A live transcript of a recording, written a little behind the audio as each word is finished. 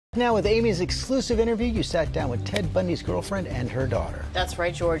Now with Amy's exclusive interview, you sat down with Ted Bundy's girlfriend and her daughter. That's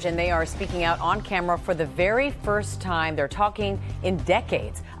right, George, and they are speaking out on camera for the very first time. They're talking in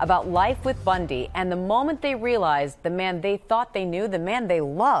decades about life with Bundy, and the moment they realized the man they thought they knew, the man they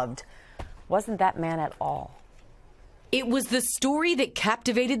loved, wasn't that man at all. It was the story that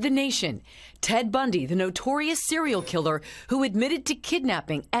captivated the nation. Ted Bundy, the notorious serial killer who admitted to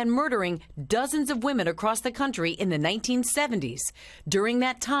kidnapping and murdering dozens of women across the country in the 1970s. During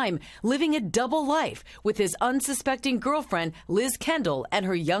that time, living a double life with his unsuspecting girlfriend, Liz Kendall, and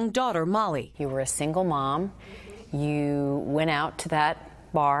her young daughter, Molly. You were a single mom. You went out to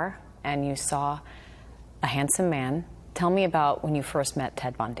that bar and you saw a handsome man. Tell me about when you first met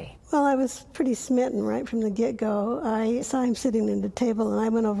Ted Bundy. Well, I was pretty smitten right from the get-go. I saw him sitting at the table, and I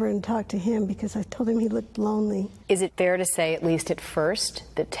went over and talked to him because I told him he looked lonely. Is it fair to say, at least at first,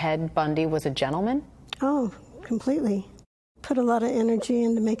 that Ted Bundy was a gentleman? Oh, completely. Put a lot of energy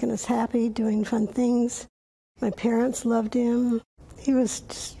into making us happy, doing fun things. My parents loved him. He was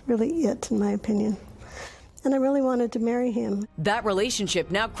just really it, in my opinion. And I really wanted to marry him. That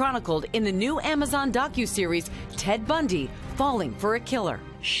relationship now chronicled in the new Amazon docuseries, Ted Bundy, Falling for a Killer.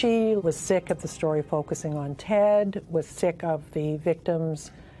 She was sick of the story focusing on Ted, was sick of the victims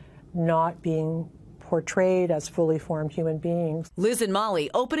not being portrayed as fully formed human beings. Liz and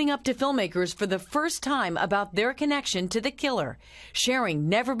Molly opening up to filmmakers for the first time about their connection to the killer, sharing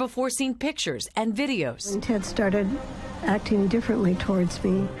never-before-seen pictures and videos. And Ted started acting differently towards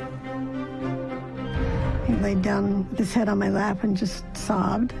me. He laid down with his head on my lap and just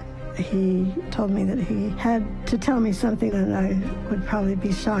sobbed. He told me that he had to tell me something that I would probably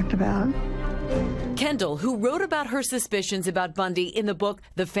be shocked about. Kendall, who wrote about her suspicions about Bundy in the book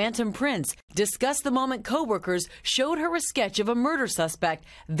The Phantom Prince, discussed the moment coworkers showed her a sketch of a murder suspect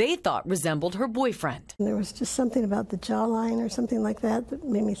they thought resembled her boyfriend. And there was just something about the jawline or something like that that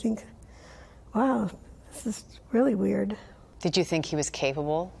made me think, wow, this is really weird. Did you think he was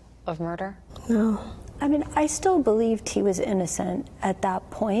capable of murder? No. I mean, I still believed he was innocent at that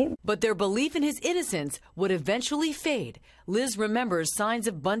point. But their belief in his innocence would eventually fade. Liz remembers signs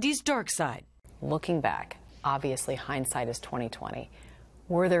of Bundy's dark side. Looking back, obviously hindsight is 20/20.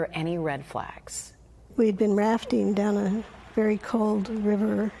 Were there any red flags? We'd been rafting down a very cold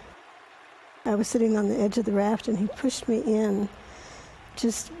river. I was sitting on the edge of the raft and he pushed me in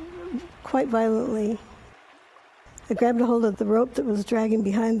just quite violently. I grabbed a hold of the rope that was dragging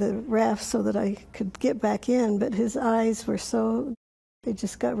behind the raft so that I could get back in, but his eyes were they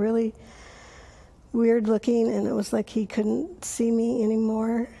just got really weird looking, and it was like he couldn't see me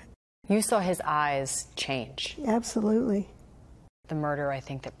anymore. You saw his eyes change. Absolutely. The murder I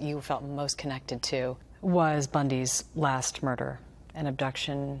think that you felt most connected to was Bundy's last murder, an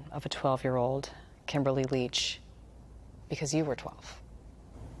abduction of a 12-year-old, Kimberly Leach, because you were 12.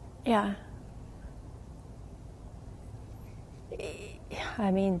 Yeah. I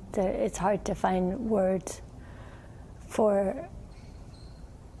mean, it's hard to find words for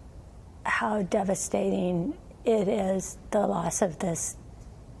how devastating it is, the loss of this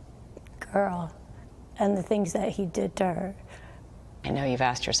girl and the things that he did to her. I know you've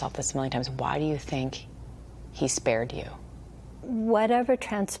asked yourself this a million times. Why do you think he spared you? Whatever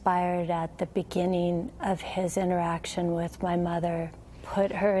transpired at the beginning of his interaction with my mother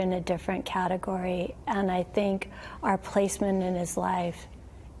put her in a different category, and I think our placement in his life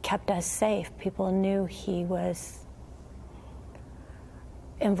kept us safe. People knew he was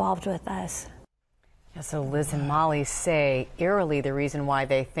involved with us. Yeah, so Liz and Molly say eerily the reason why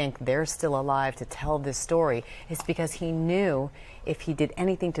they think they're still alive to tell this story is because he knew if he did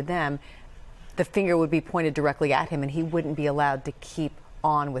anything to them, the finger would be pointed directly at him and he wouldn't be allowed to keep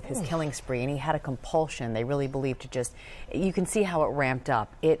on with his killing spree, and he had a compulsion. They really believed to just, you can see how it ramped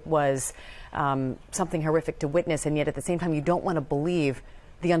up. It was something horrific to witness, and yet at the same time you don't want to believe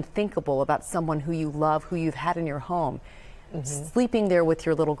the unthinkable about someone who you love, who you've had in your home, sleeping there with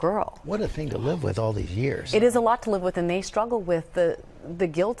your little girl. What a thing to live with all these years. It is a lot to live with, and they struggle with the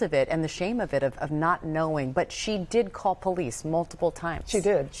guilt of it and the shame of it, of not knowing. But she did call police multiple times. She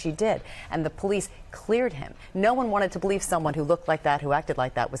did. She did. And the police cleared him. No one wanted to believe someone who looked like that, who acted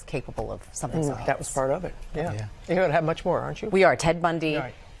like that, was capable of something so That was part of it, yeah. You're going to have much more, aren't you? We are. Ted Bundy,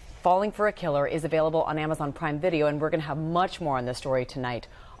 Right. Falling for a Killer, is available on Amazon Prime Video, and we're going to have much more on this story tonight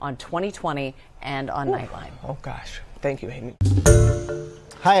on 2020 and on Nightline. Oh, gosh. Thank you, Amy.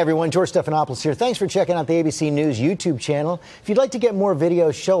 Hi, everyone. George Stephanopoulos here. Thanks for checking out the ABC News YouTube channel. If you'd like to get more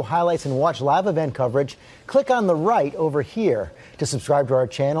videos, show highlights, and watch live event coverage, click on the right over here to subscribe to our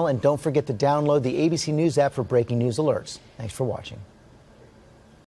channel. And don't forget to download the ABC News app for breaking news alerts. Thanks for watching.